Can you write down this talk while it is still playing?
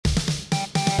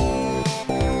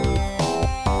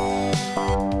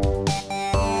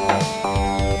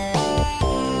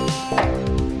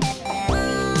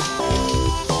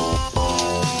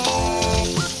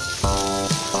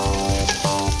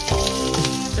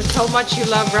That's how much you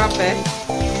love Rafe.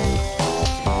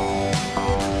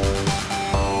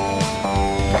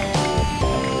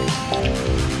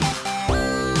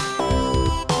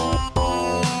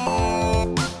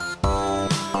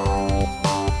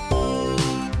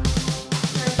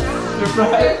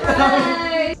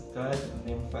 Surprise! God, in the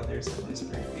name of Father, Son, and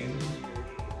Spirit. Amen.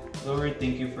 Lord,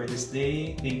 thank you for this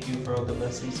day. Thank you for all the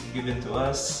blessings you've given to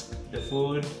us, the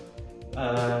food.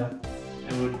 I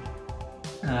would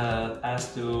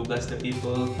ask to bless the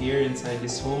people here inside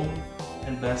this home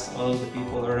and bless all the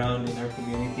people around in our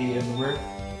community and work.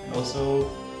 And also,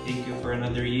 thank you for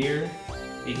another year.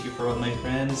 Thank you for all my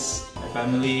friends, my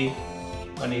family,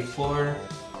 184.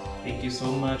 Thank you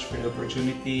so much for the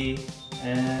opportunity.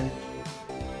 And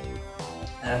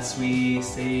as we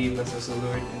say, bless us, O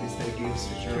Lord, and these thy gifts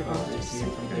which are about to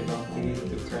receive from thy bounty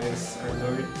through Christ our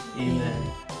Lord.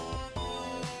 Amen.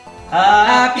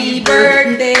 Happy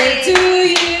birthday to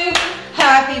you.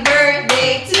 Happy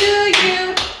birthday to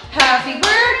you. Happy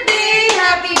birthday,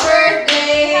 happy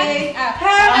birthday.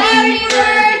 Happy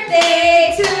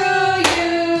birthday to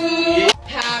you.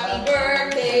 Happy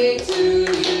birthday to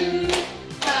you.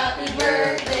 Happy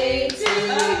birthday to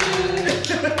you.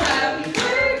 Happy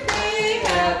birthday,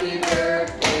 happy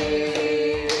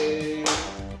birthday.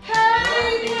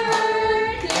 Happy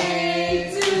birthday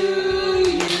to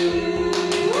you.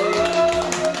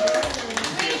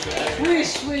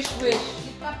 Wish.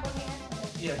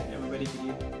 Yeah, everybody can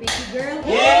eat. Baby girl.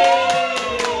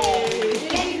 Yay!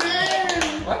 Baby girl.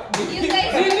 What? You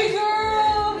guys. Baby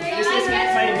girl. This is my